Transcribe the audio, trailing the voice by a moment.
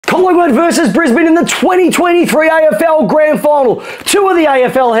Collingwood versus Brisbane in the 2023 AFL Grand Final. Two of the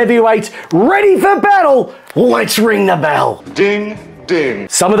AFL heavyweights ready for battle. Let's ring the bell. Ding, ding.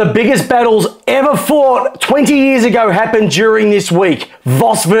 Some of the biggest battles ever fought 20 years ago happened during this week.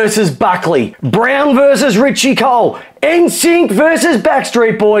 Voss versus Buckley, Brown versus Richie Cole, NSYNC versus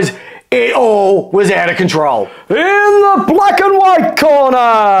Backstreet Boys. It all was out of control. In the black and white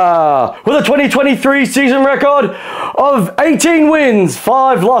corner, with a 2023 season record of 18 wins,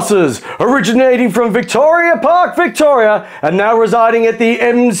 5 losses, originating from Victoria Park, Victoria, and now residing at the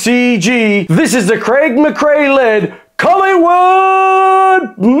MCG. This is the Craig McRae-led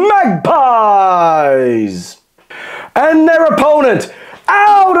Collingwood Magpies. And their opponent,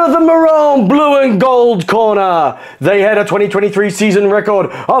 out of the maroon, blue and gold corner, they had a 2023 season record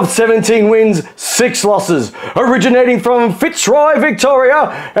of 17 wins, 6 losses, originating from Fitzroy,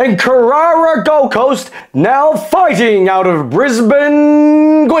 Victoria, and Carrara, Gold Coast, now fighting out of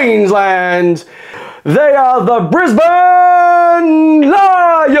Brisbane, Queensland. They are the Brisbane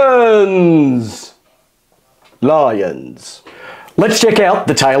Lions. Let's check out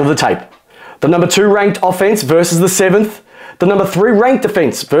the tail of the tape. The number 2 ranked offense versus the 7th. The number 3 ranked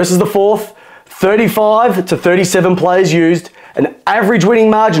defense versus the 4th, 35 to 37 players used, an average winning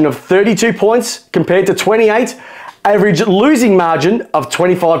margin of 32 points compared to 28, average losing margin of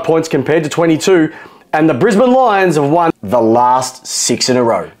 25 points compared to 22, and the Brisbane Lions have won the last 6 in a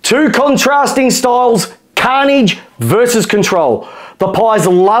row. 2 contrasting styles, carnage versus control. The Pies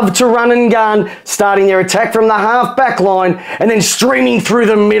love to run and gun, starting their attack from the half-back line and then streaming through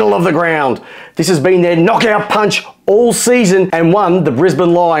the middle of the ground. This has been their knockout punch all season, and one the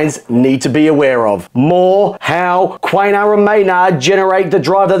Brisbane Lions need to be aware of. More how Quayner and Maynard generate the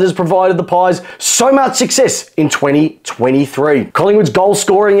drive that has provided the Pies so much success in 2023. Collingwood's goal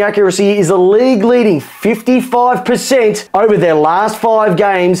scoring accuracy is a league-leading 55% over their last 5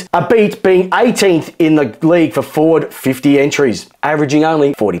 games, a beat being 18th in the league for forward 50 entries, averaging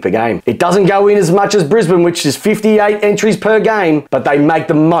only 40 per game. It doesn't go in as much as Brisbane, which is 58 entries per game, but they make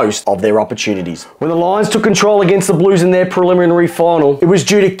the most of their opportunities. When the Lions took control against the Blues in their preliminary final, it was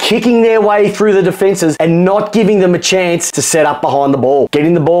due to kicking their way through the defences and not giving them a chance to set up behind the ball.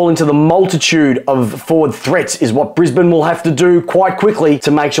 Getting the ball into the multitude of forward threats is what Brisbane will have to do quite quickly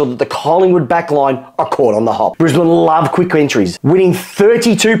to make sure that the Collingwood backline are caught on the hop. Brisbane love quick entries, winning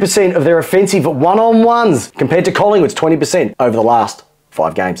 32% of their offensive one-on-ones compared to Collingwood's 20% over the last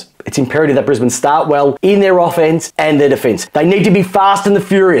 5 games. It's imperative that Brisbane start well in their offense and their defense. They need to be fast and the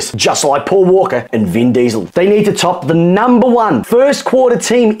furious, just like Paul Walker and Vin Diesel. They need to top the number 1 first quarter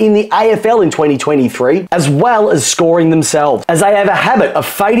team in the AFL in 2023, as well as scoring themselves, as they have a habit of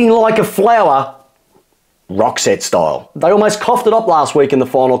fading like a flower, rock set style. They almost coughed it up last week in the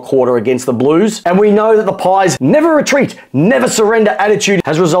final quarter against the Blues, and we know that the Pies' never retreat, never surrender attitude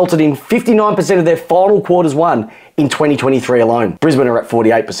has resulted in 59% of their final quarters won in 2023 alone. Brisbane are at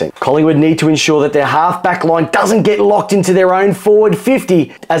 48%. Collingwood need to ensure that their half-back line doesn't get locked into their own forward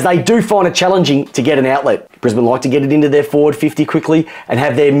 50, as they do find it challenging to get an outlet. Brisbane like to get it into their forward 50 quickly and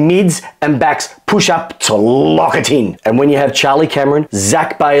have their mids and backs push up to lock it in. And when you have Charlie Cameron,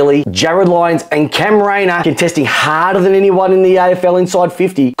 Zach Bailey, Jared Lyons and Cam Rayner contesting harder than anyone in the AFL inside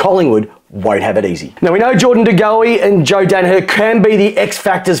 50, Collingwood won't have it easy. Now we know Jordan De Goey and Joe Danaher can be the X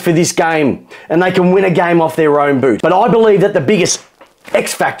factors for this game, and they can win a game off their own boot. But I believe that the biggest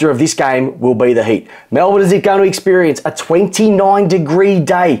X factor of this game will be the heat. Melbourne is going to experience a 29-degree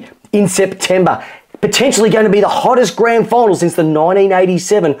day in September, potentially going to be the hottest grand final since the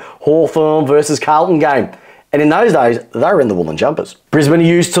 1987 Hawthorn versus Carlton game. And in those days, they were in the woolen jumpers. Brisbane are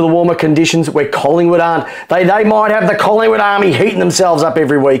used to the warmer conditions where Collingwood aren't. They might have the Collingwood army heating themselves up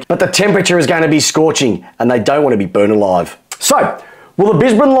every week, but the temperature is going to be scorching and they don't want to be burnt alive. So, will the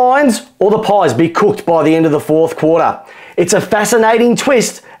Brisbane Lions or the Pies be cooked by the end of the 4th quarter? It's a fascinating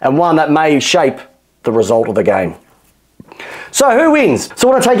twist and one that may shape the result of the game. So who wins? So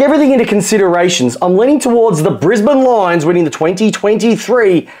when I take everything into considerations, I'm leaning towards the Brisbane Lions winning the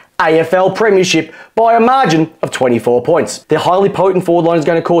 2023 AFL Premiership by a margin of 24 points. Their highly potent forward line is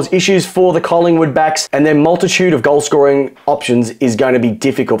going to cause issues for the Collingwood backs, and their multitude of goal scoring options is going to be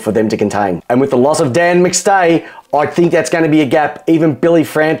difficult for them to contain. And with the loss of Dan McStay, I think that's going to be a gap even Billy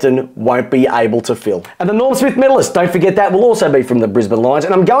Frampton won't be able to fill. And the Norm Smith medalist, don't forget that, will also be from the Brisbane Lions.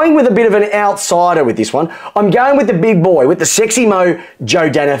 And I'm going with a bit of an outsider with this one. I'm going with the big boy, with the sexy mo, Joe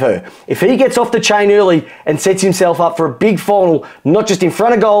Danaher. If he gets off the chain early and sets himself up for a big final, not just in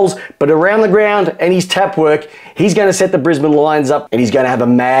front of goals, but around the ground and his tap work, he's going to set the Brisbane Lions up and he's going to have a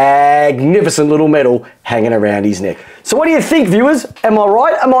magnificent little medal hanging around his neck. So what do you think, viewers? Am I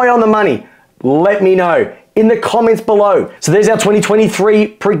right? Am I on the money? Let me know in the comments below. So there's our 2023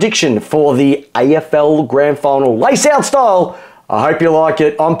 prediction for the AFL Grand Final. Lace out style. I hope you like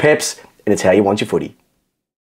it. I'm Peps, and it's how you want your footy.